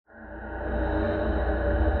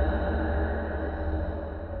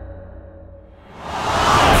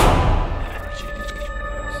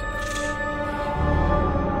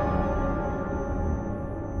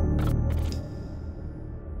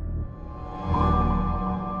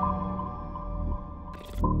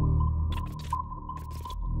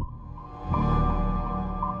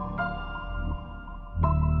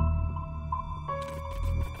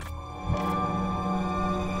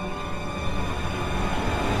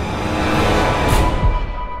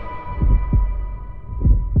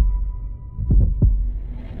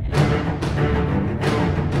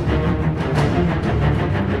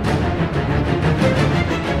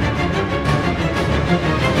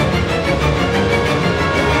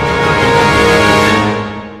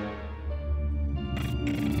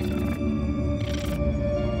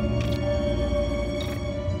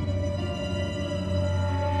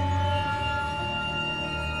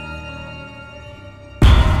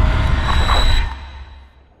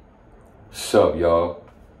What's up, y'all?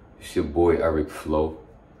 It's your boy Eric Flo,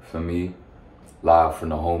 for me, live from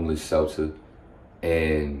the homeless shelter.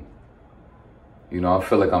 And, you know, I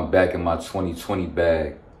feel like I'm back in my 2020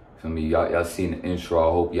 bag. For me, y'all seen the intro.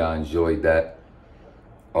 I hope y'all enjoyed that.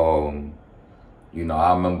 You know,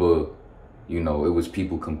 I remember, you know, it was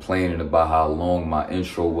people complaining about how long my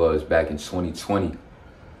intro was back in 2020.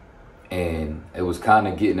 And it was kind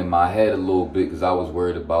of getting in my head a little bit because I was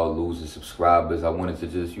worried about losing subscribers. I wanted to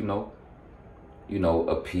just, you know,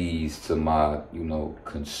 appease to my,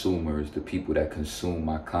 consumers, the people that consume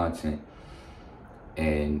my content.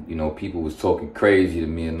 And, you know, people was talking crazy to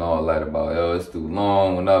me and all that about, oh, it's too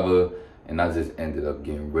long, whatever. And I just ended up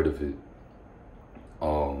getting rid of it.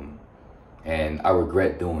 And I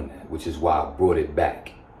regret doing that, which is why I brought it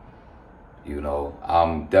back. You know,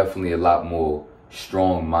 I'm definitely a lot more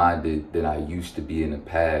strong-minded than I used to be in the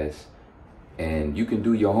past. And you can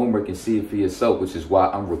do your homework and see it for yourself, which is why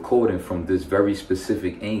I'm recording from this very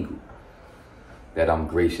specific angle that I'm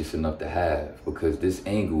gracious enough to have. Because this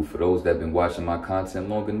angle, for those that have been watching my content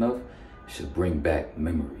long enough, should bring back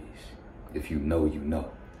memories. If you know, you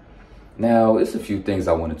know. Now, it's a few things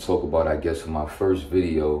I want to talk about, I guess, for my first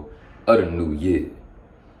video of the new year.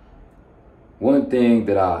 One thing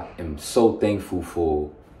that I am so thankful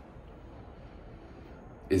for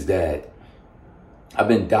is that I've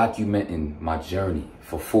been documenting my journey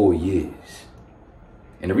for 4 years.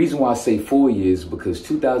 And the reason why I say 4 years is because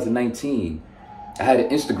 2019, I had an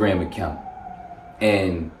Instagram account.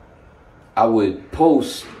 And I would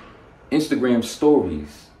post Instagram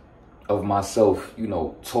stories of myself, you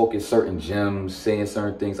know, talking certain gems, saying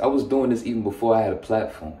certain things. I was doing this even before I had a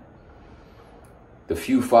platform. The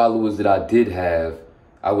few followers that I did have,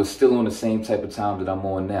 I was still on the same type of time that I'm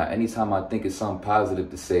on now. Anytime I think it's something positive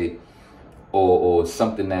to say, or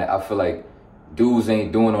something that I feel like dudes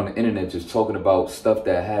ain't doing on the internet, just talking about stuff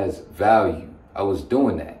that has value, I was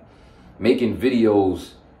doing that. Making videos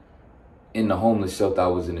in the homeless shelter I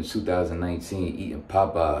was in 2019, eating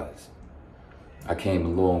Popeyes. I came a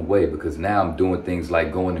long way because now I'm doing things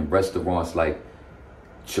like going in restaurants like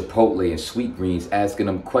Chipotle and Sweet Greens, asking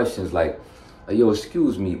them questions like, yo,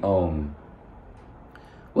 excuse me,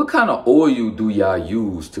 what kind of oil do y'all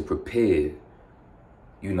use to prepare,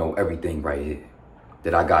 you know, everything right here?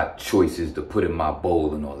 That I got choices to put in my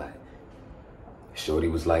bowl and all that. Shorty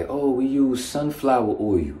was like, oh, we use sunflower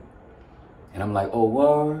oil. And I'm like, oh,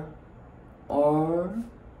 what? Or?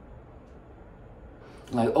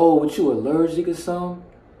 Like, oh, what, you allergic or something?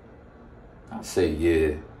 I say,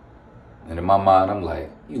 yeah. And in my mind, I'm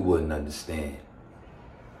like, you wouldn't understand.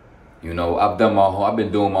 You know, I've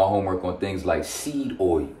been doing my homework on things like seed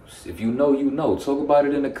oils. If you know, you know. Talk about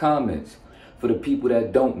it in the comments for the people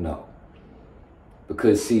that don't know.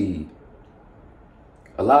 Because, see,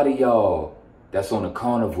 a lot of y'all that's on a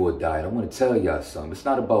carnivore diet, I want to tell y'all something. It's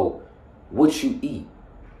not about what you eat.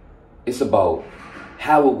 It's about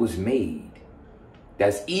how it was made.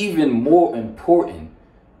 That's even more important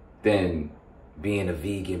than being a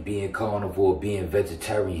vegan, being carnivore, being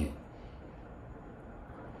vegetarian.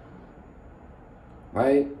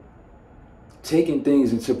 Right? Taking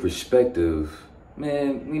things into perspective,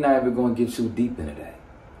 man, we're not even going to get too deep into that.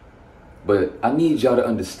 But I need y'all to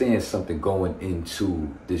understand something going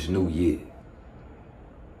into this new year.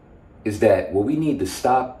 Is that what we need to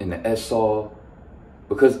stop in the SR,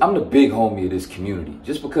 because I'm the big homie of this community.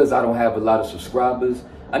 Just because I don't have a lot of subscribers,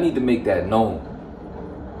 I need to make that known.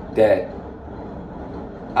 That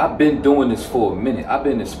I've been doing this for a minute. I've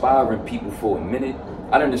been inspiring people for a minute.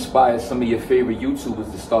 I done inspired some of your favorite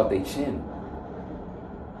YouTubers to start their channel.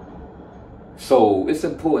 So it's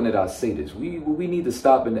important that I say this. What we need to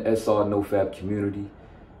stop in the SR NoFap community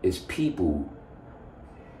is people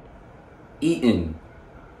eating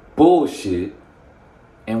bullshit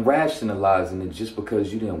and rationalizing it just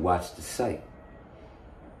because you didn't watch the site.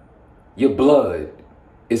 Your blood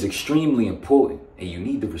is extremely important and you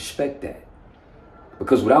need to respect that.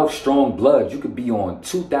 Because without strong blood, you could be on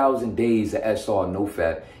 2,000 days of SR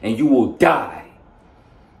NoFap and you will die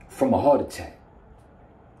from a heart attack.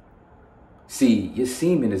 See, your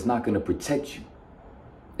semen is not going to protect you.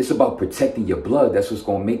 It's about protecting your blood. That's what's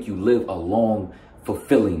going to make you live a long,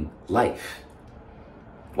 fulfilling life.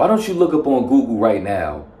 Why don't you look up on Google right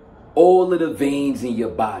now, all of the veins in your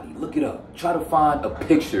body? Look it up. Try to find a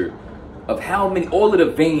picture of how many, all of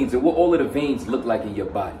the veins and what all of the veins look like in your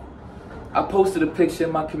body. I posted a picture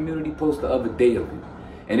in my community post the other day of it,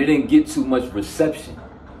 and it didn't get too much reception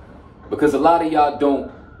because a lot of y'all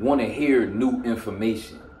don't want to hear new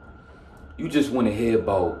information. You just want to hear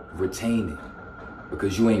about retaining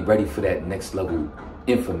because you ain't ready for that next level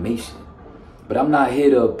information. But I'm not here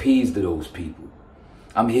to appease to those people.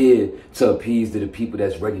 I'm here to appease to the people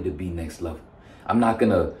that's ready to be next level. I'm not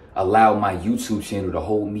going to allow my YouTube channel to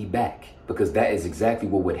hold me back, because that is exactly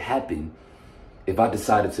what would happen if I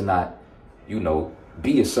decided to not, you know,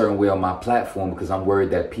 be a certain way on my platform, because I'm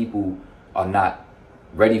worried that people are not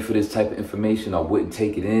ready for this type of information, or wouldn't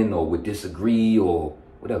take it in, or would disagree, or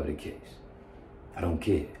whatever the case. I don't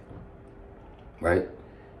care. Right?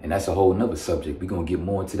 And that's a whole nother subject. We're going to get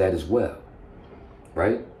more into that as well.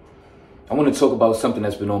 Right? I want to talk about something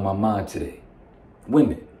that's been on my mind today.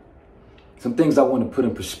 Women. Some things I want to put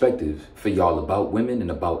in perspective for y'all about women, and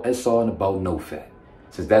about SR, and about NoFap,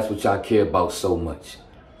 since that's what y'all care about so much.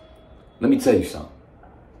 Let me tell you something.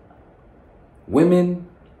 Women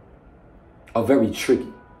are very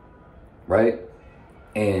tricky, right?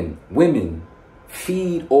 And women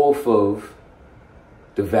feed off of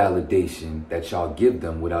the validation that y'all give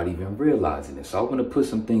them without even realizing it. So I want to put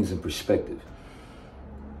some things in perspective.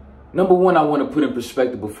 Number one, I want to put in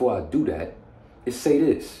perspective before I do that is say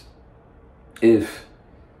this. If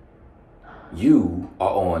you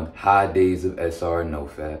are on high days of SR and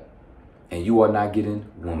NoFap, and you are not getting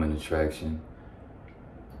woman attraction,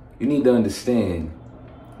 you need to understand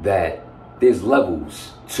that there's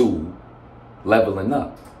levels to leveling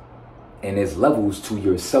up, and there's levels to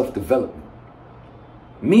your self-development.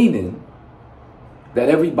 Meaning that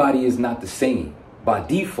everybody is not the same by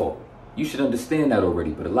default. You should understand that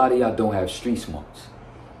already, but a lot of y'all don't have street smarts.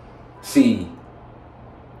 See,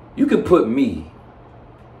 you can put me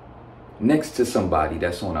next to somebody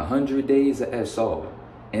that's on 100 days of SR,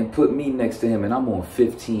 and put me next to him and I'm on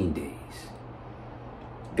 15 days.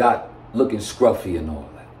 Got looking scruffy and all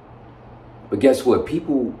that. But guess what?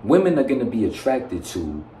 Women are going to be attracted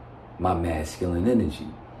to my masculine energy.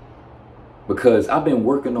 Because I've been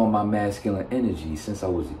working on my masculine energy since I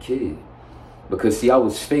was a kid. Because see, I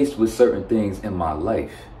was faced with certain things in my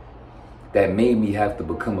life that made me have to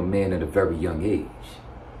become a man at a very young age.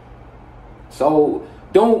 So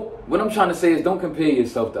what I'm trying to say is, don't compare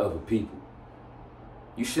yourself to other people.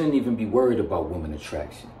 You shouldn't even be worried about woman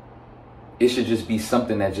attraction. It should just be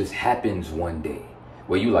something that just happens one day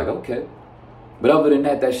where you like, okay. But other than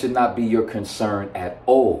that, that should not be your concern at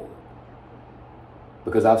all.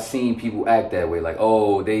 Because I've seen people act that way, like,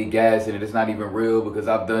 oh, they gassing it, it's not even real because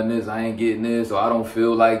I've done this, I ain't getting this, or I don't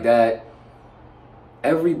feel like that.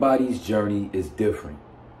 Everybody's journey is different.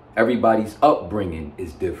 Everybody's upbringing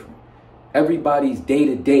is different. Everybody's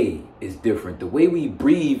day-to-day is different. The way we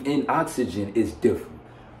breathe in oxygen is different.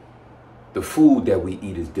 The food that we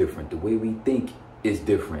eat is different. The way we think is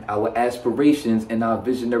different. Our aspirations and our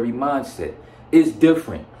visionary mindset is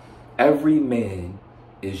different. Every man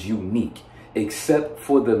is unique, except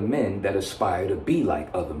for the men that aspire to be like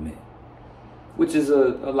other men, which is a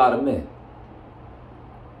lot of men.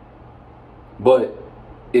 But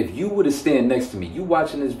if you were to stand next to me, you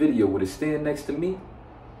watching this video were to stand next to me,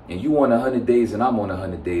 and you on 100 days and I'm on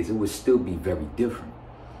 100 days, it would still be very different.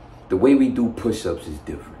 The way we do push-ups is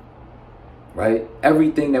different, right?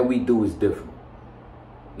 Everything that we do is different.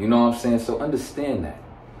 You know what I'm saying? So understand that.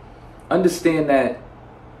 Understand that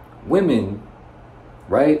women,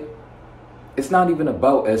 right? It's not even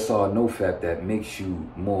about SR NoFap that makes you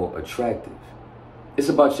more attractive. It's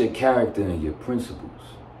about your character and your principles,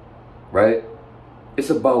 right? It's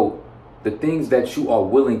about the things that you are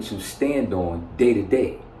willing to stand on day to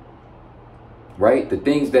day, right? The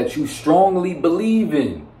things that you strongly believe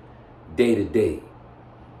in day to day,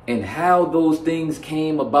 and how those things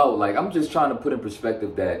came about. Like, I'm just trying to put in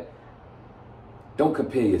perspective that don't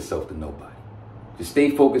compare yourself to nobody. Just stay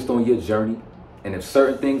focused on your journey. And if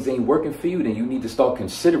certain things ain't working for you, then you need to start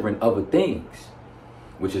considering other things.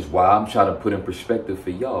 Which is why I'm trying to put in perspective for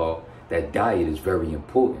y'all that diet is very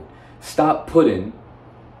important. Stop putting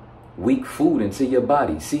weak food into your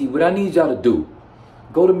body. See, what I need y'all to do,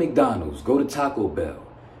 go to McDonald's, go to Taco Bell.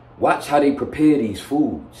 Watch how they prepare these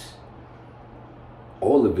foods.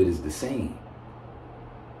 All of it is the same.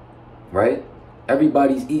 Right?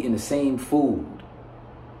 Everybody's eating the same food.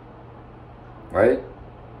 Right?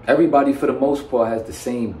 Everybody, for the most part, has the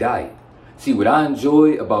same diet. See, what I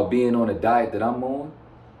enjoy about being on a diet that I'm on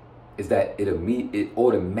is that it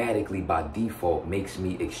automatically, by default, makes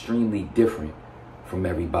me extremely different from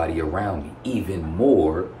everybody around me. Even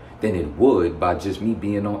more than it would by just me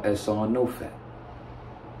being on SR and NoFap.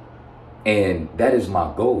 And that is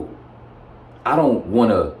my goal. I don't want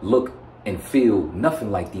to look and feel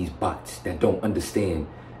nothing like these bots that don't understand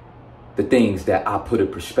the things that I put in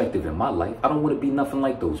perspective in my life. I don't want to be nothing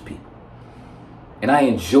like those people. And I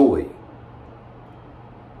enjoy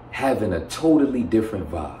having a totally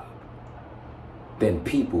different vibe than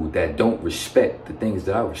people that don't respect the things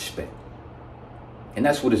that I respect. And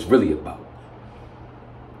that's what it's really about.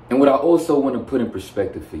 And what I also want to put in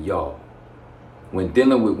perspective for y'all when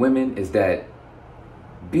dealing with women is that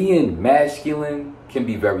being masculine can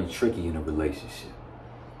be very tricky in a relationship.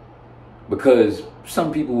 Because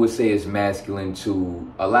some people would say it's masculine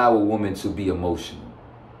to allow a woman to be emotional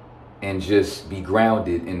and just be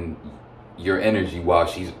grounded in your energy while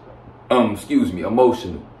she's,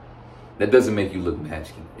 emotional. That doesn't make you look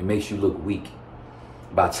masculine. It makes you look weak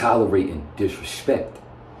by tolerating disrespect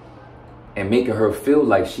and making her feel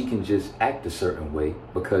like she can just act a certain way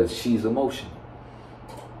because she's emotional.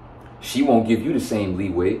 She won't give you the same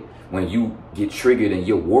leeway when you get triggered and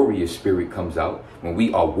your warrior spirit comes out, when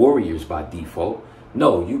we are warriors by default.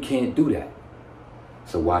 No, you can't do that.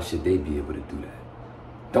 So why should they be able to do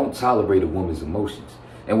that? Don't tolerate a woman's emotions.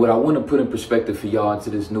 And what I want to put in perspective for y'all into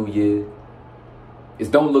this new year is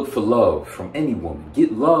don't look for love from any woman.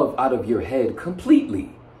 Get love out of your head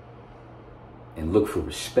completely and look for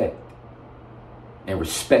respect. And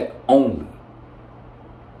respect only.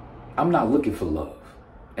 I'm not looking for love.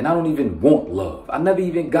 And I don't even want love. I never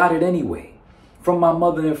even got it anyway. From my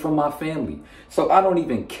mother and from my family. So I don't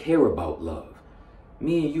even care about love.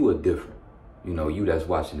 Me and you are different. You know, you that's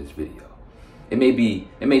watching this video. It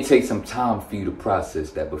may take some time for you to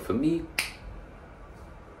process that. But for me,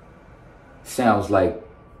 sounds like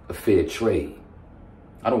a fair trade.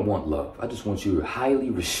 I don't want love. I just want you to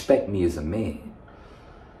highly respect me as a man.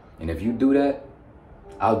 And if you do that,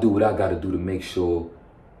 I'll do what I got to do to make sure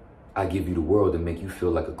I give you the world and make you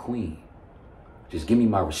feel like a queen. Just give me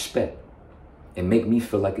my respect and make me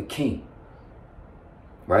feel like a king.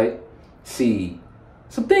 Right? See,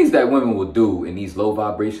 some things that women will do in these low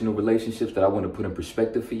vibrational relationships that I want to put in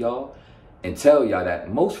perspective for y'all and tell y'all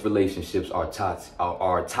that most relationships are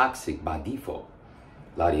toxic by default.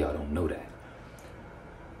 A lot of y'all don't know that.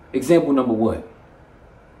 Example number 1.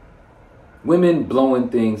 Women blowing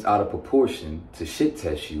things out of proportion to shit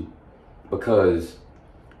test you because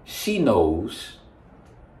she knows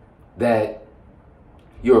that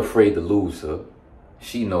you're afraid to lose her.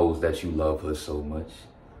 She knows that you love her so much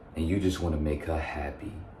and you just want to make her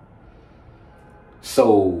happy.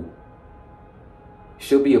 So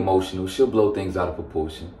she'll be emotional. She'll blow things out of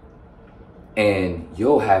proportion and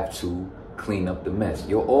you'll have to clean up the mess.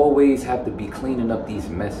 You'll always have to be cleaning up these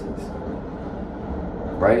messes,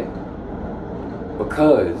 right?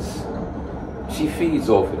 Because she feeds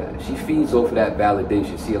off of that. She feeds off of that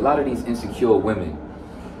validation. See, a lot of these insecure women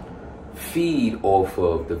feed off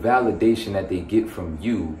of the validation that they get from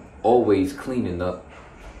you always cleaning up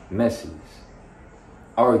messes,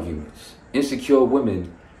 arguments. Insecure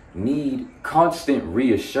women need constant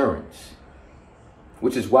reassurance,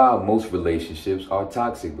 which is why most relationships are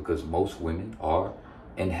toxic, because most women are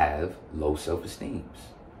and have low self-esteem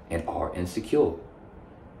and are insecure.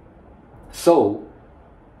 So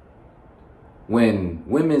when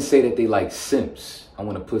women say that they like simps, I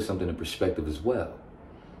want to put something in perspective as well.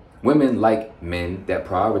 Women like men that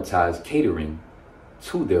prioritize catering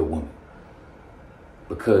to their woman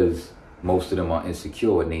because most of them are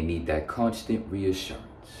insecure and they need that constant reassurance.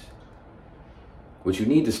 What you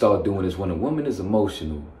need to start doing is when a woman is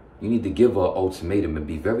emotional, you need to give her an ultimatum and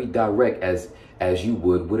be very direct as you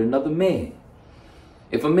would with another man.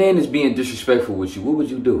 If a man is being disrespectful with you, what would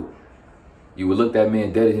you do? You would look that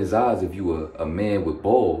man dead in his eyes if you were a man with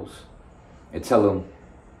balls and tell him,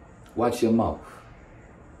 watch your mouth.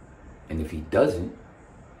 And if he doesn't,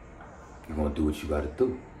 you're going to do what you got to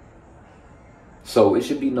do. So it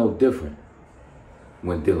should be no different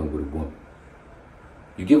when dealing with a woman.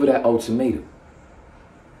 You give her that ultimatum.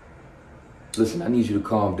 Listen, I need you to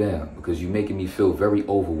calm down because you're making me feel very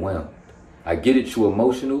overwhelmed. I get it, you're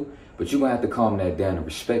emotional, but you're going to have to calm that down and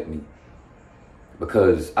respect me.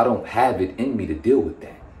 Because I don't have it in me to deal with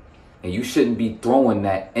that. And you shouldn't be throwing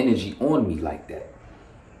that energy on me like that.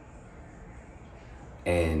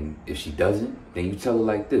 And if she doesn't, then you tell her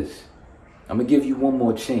like this. I'm going to give you one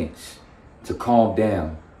more chance to calm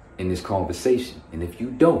down in this conversation. And if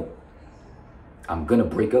you don't, I'm going to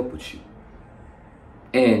break up with you.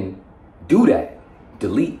 And do that.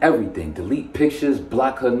 Delete everything. Delete pictures,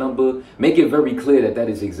 block her number. Make it very clear that that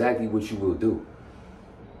is exactly what you will do.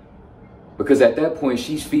 Because at that point,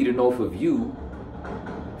 she's feeding off of you,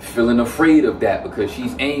 feeling afraid of that because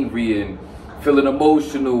she's angry and feeling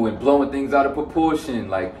emotional and blowing things out of proportion.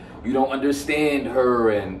 Like you don't understand her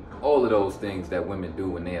and all of those things that women do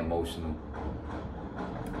when they're emotional.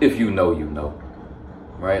 If you know, you know.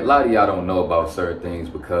 Right? A lot of y'all don't know about certain things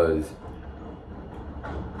because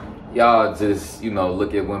y'all just,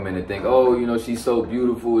 look at women and think, oh, she's so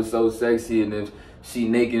beautiful and so sexy. And if she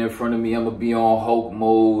naked in front of me, I'm going to be on Hulk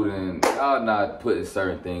mode. And y'all not putting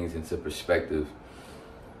certain things into perspective.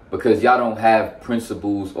 Because y'all don't have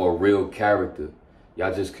principles or real character.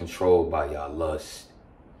 Y'all just controlled by y'all lust.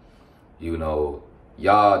 You know,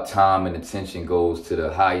 y'all time and attention goes to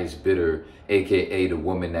the highest bidder, aka the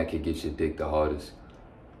woman that can get your dick the hardest.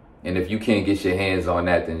 And if you can't get your hands on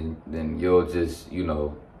that, then you'll just, you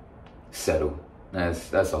know, settle.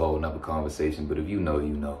 That's a whole nother conversation. But if you know,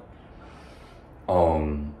 you know.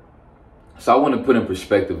 So I want to put in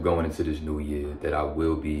perspective going into this new year that I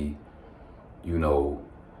will be, you know,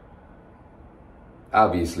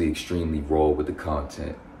 obviously extremely raw with the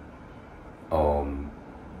content.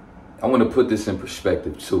 I want to put this in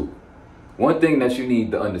perspective too. One thing that you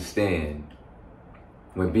need to understand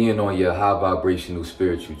when being on your high vibrational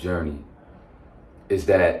spiritual journey is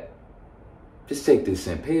that, just take this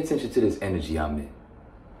in, pay attention to this energy I'm in.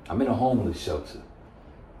 I'm in a homeless shelter,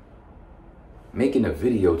 making a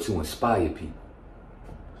video to inspire people.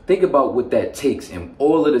 Think about what that takes and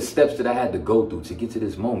all of the steps that I had to go through to get to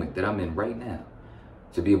this moment that I'm in right now.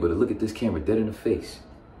 To be able to look at this camera dead in the face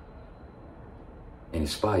and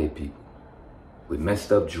inspire people with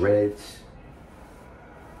messed up dreads,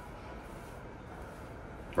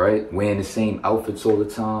 right? Wearing the same outfits all the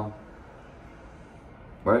time,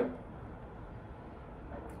 right?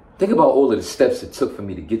 Think about all of the steps it took for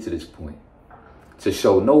me to get to this point. To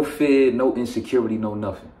show no fear, no insecurity, no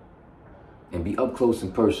nothing. And be up close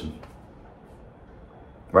and personal,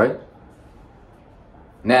 right?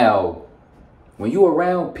 Now, when you're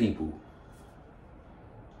around people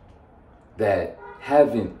that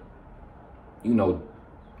haven't, you know,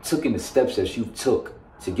 taken the steps that you took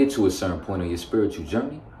to get to a certain point on your spiritual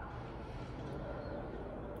journey,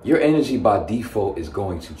 your energy by default is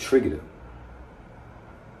going to trigger them.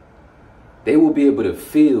 They will be able to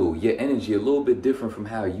feel your energy a little bit different from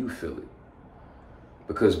how you feel it.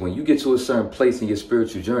 Because when you get to a certain place in your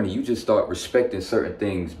spiritual journey, you just start respecting certain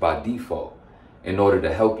things by default in order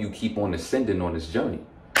to help you keep on ascending on this journey.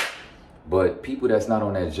 But people that's not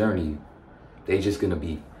on that journey, they're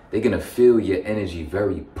gonna feel your energy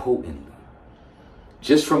very potently.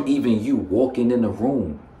 Just from even you walking in the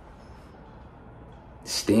room,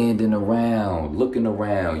 standing around, looking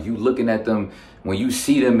around, you looking at them, when you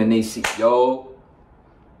see them and they see, yo,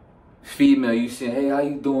 female, you say, hey, how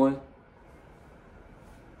you doing?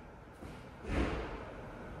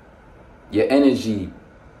 Your energy,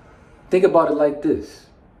 think about it like this,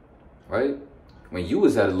 right? When you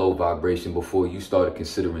was at a low vibration before you started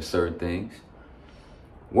considering certain things,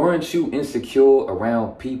 weren't you insecure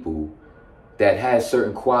around people that had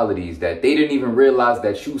certain qualities that they didn't even realize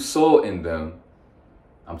that you saw in them?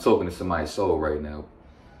 I'm talking to somebody's soul right now.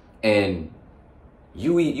 And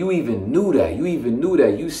you even knew that. You even knew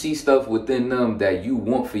that. You see stuff within them that you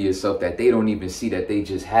want for yourself that they don't even see, that they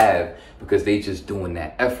just have because they just doing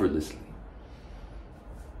that effortlessly.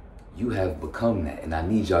 You have become that. And I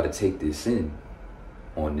need y'all to take this in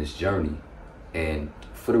on this journey and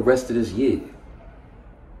for the rest of this year.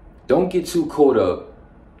 Don't get too caught up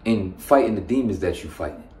in fighting the demons that you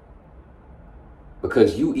fighting.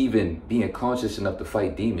 Because you even being conscious enough to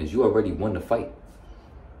fight demons, you already won the fight.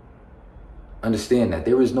 Understand that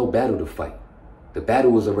there is no battle to fight. The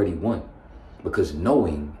battle is already won. Because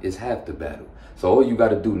knowing is half the battle. So all you got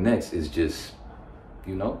to do next is just,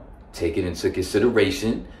 you know, take it into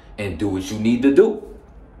consideration and do what you need to do.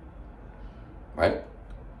 Right?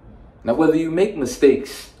 Now, whether you make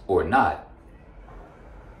mistakes or not,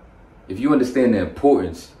 if you understand the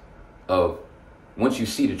importance of once you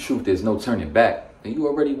see the truth, there's no turning back, then you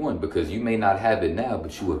already won, because you may not have it now,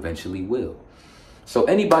 but you eventually will. So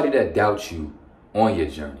anybody that doubts you on your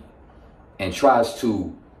journey and tries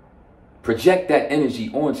to project that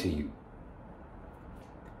energy onto you,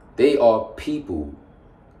 they are people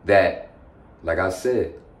that, like I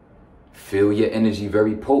said, feel your energy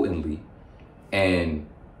very potently and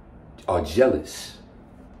are jealous.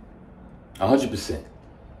 100%.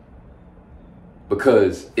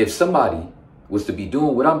 Because if somebody was to be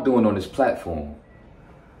doing what I'm doing on this platform,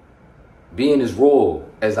 being as raw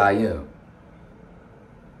as I am,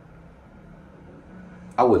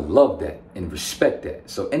 I would love that and respect that.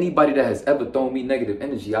 So anybody that has ever thrown me negative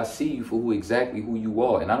energy, I see you for exactly who you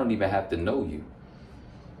are, and I don't even have to know you.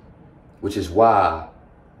 Which is why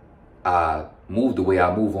I move the way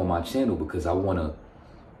I move on my channel, because I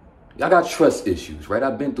got trust issues, right?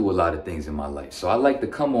 I've been through a lot of things in my life. So I like to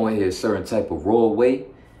come on here a certain type of raw way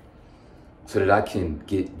so that I can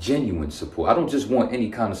get genuine support. I don't just want any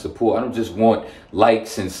kind of support. I don't just want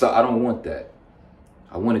likes and so. I don't want that.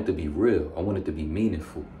 I want it to be real. I want it to be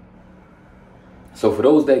meaningful. So for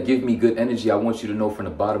those that give me good energy, I want you to know from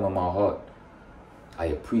the bottom of my heart, I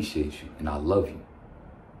appreciate you and I love you.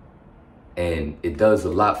 And it does a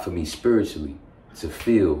lot for me spiritually to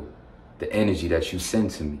feel the energy that you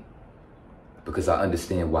send to me, because I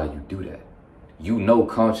understand why you do that. You know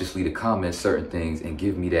consciously to comment certain things and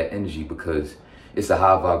give me that energy because it's a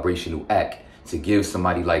high vibrational act to give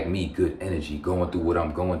somebody like me good energy, going through what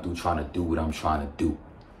I'm going through, trying to do what I'm trying to do.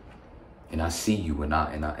 And I see you and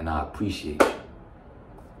I appreciate you. You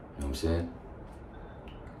know what I'm saying?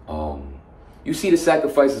 You see the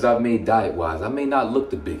sacrifices I've made diet-wise. I may not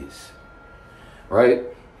look the biggest, right?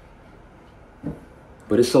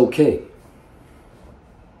 But it's okay.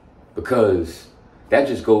 Because that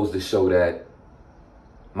just goes to show that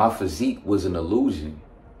my physique was an illusion,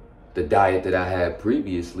 the diet that I had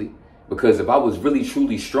previously. Because if I was really,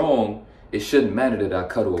 truly strong, it shouldn't matter that I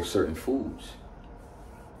cut off certain foods.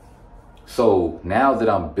 So now that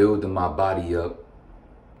I'm building my body up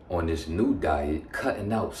on this new diet,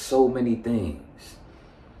 cutting out so many things.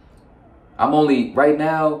 I'm only, right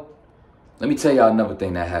now, let me tell y'all another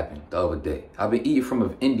thing that happened the other day. I've been eating from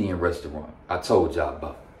an Indian restaurant I told y'all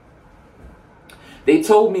about. They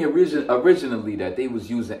told me originally that they was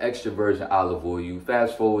using extra virgin olive oil.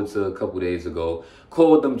 Fast forward to a couple days ago,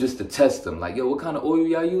 called them just to test them. Like, yo, what kind of oil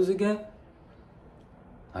y'all use again?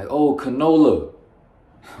 Like, oh, canola.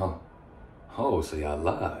 Oh, so y'all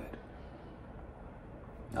lied.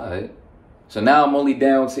 All right. So now I'm only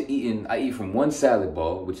down to eating. I eat from one salad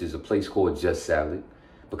bar, which is a place called Just Salad,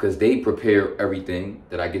 because they prepare everything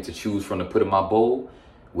that I get to choose from to put in my bowl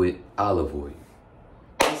with olive oil.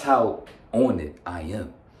 That's how on it I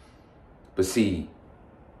am. But see,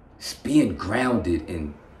 being grounded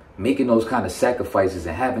and making those kind of sacrifices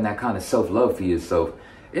and having that kind of self-love for yourself,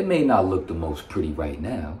 it may not look the most pretty right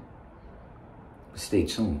now, but stay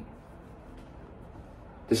tuned.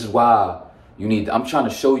 This is why I'm trying to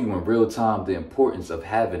show you in real time the importance of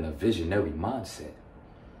having a visionary mindset.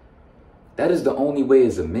 That is the only way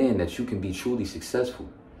as a man that you can be truly successful,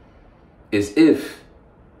 is if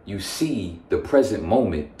you see the present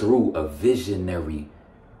moment through a visionary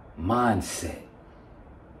mindset.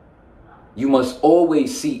 You must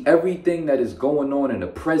always see everything that is going on in the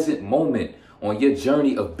present moment on your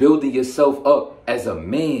journey of building yourself up as a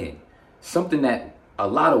man. Something that a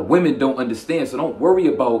lot of women don't understand. So don't worry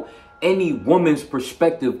about any woman's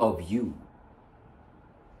perspective of you.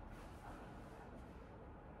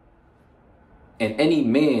 And any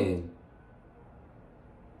man,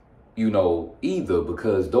 you know, either,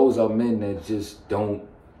 because those are men that just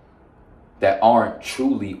that aren't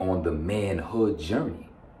truly on the manhood journey,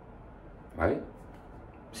 right?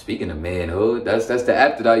 Speaking of manhood, that's the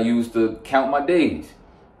app that I use to count my days.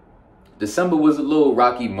 December was a little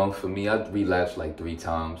rocky month for me. I relapsed like 3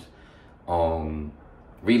 times. The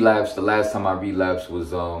last time I relapsed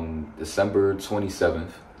was December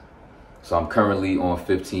 27th. So I'm currently on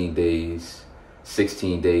 15 days,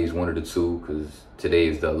 16 days, one of the two, because today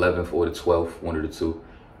is the 11th or the 12th, one of the two.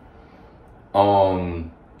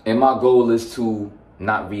 And my goal is to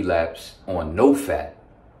not relapse on no fat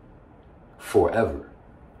forever,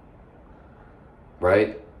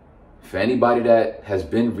 right? For anybody that has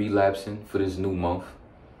been relapsing for this new month,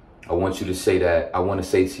 I want to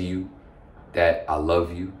say to you that I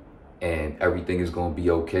love you and everything is going to be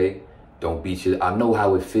okay. Don't beat you. I know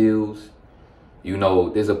how it feels. You know,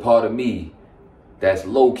 there's a part of me that's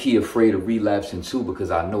low-key afraid of relapsing too,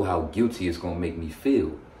 because I know how guilty it's going to make me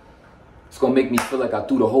feel. It's going to make me feel like I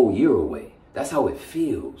threw the whole year away. That's how it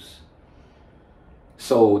feels.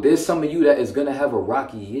 So there's some of you that is going to have a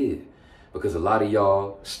rocky year, because a lot of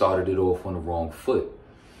y'all started it off on the wrong foot.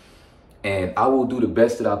 And I will do the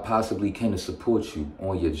best that I possibly can to support you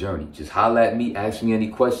on your journey. Just holler at me, ask me any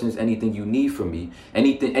questions, anything you need from me,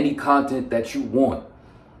 any content that you want.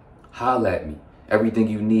 Holler at me. Everything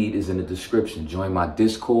you need is in the description. Join my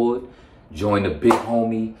Discord. Join the Big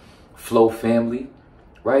Homie Flow family,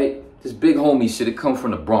 right? This Big Homie shit, it come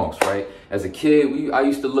from the Bronx, right? As a kid, I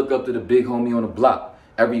used to look up to the Big Homie on the block.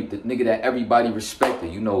 The nigga that everybody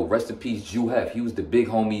respected. You know, rest in peace, Jew Hef. He was the big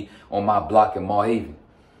homie on my block in Marhaven.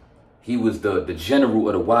 He was the general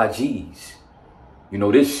of the YGs. You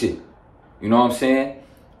know, this shit. You know what I'm saying?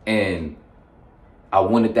 And I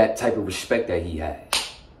wanted that type of respect that he had.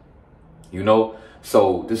 You know?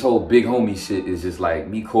 So this whole big homie shit is just like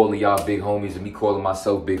me calling y'all big homies and me calling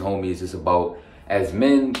myself big homie. Is just about, as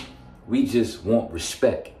men, we just want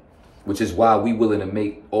respect. Which is why we willing to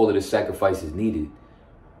make all of the sacrifices needed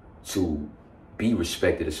to be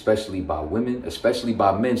respected, especially by women, especially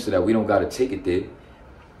by men, so that we don't got to take it there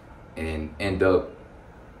and end up,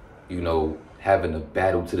 you know, having a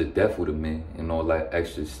battle to the death with the men and all that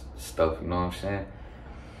extra stuff. You know what I'm saying?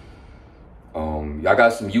 Y'all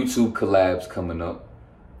got some YouTube collabs coming up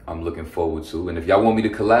I'm looking forward to. And if y'all want me to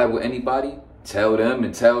collab with anybody, tell them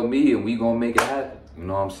and tell me, and we gonna make it happen. You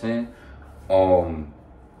know what I'm saying?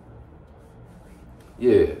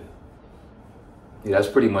 Yeah, that's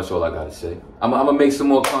pretty much all I gotta say. I'm gonna make some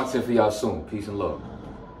more content for y'all soon. Peace and love.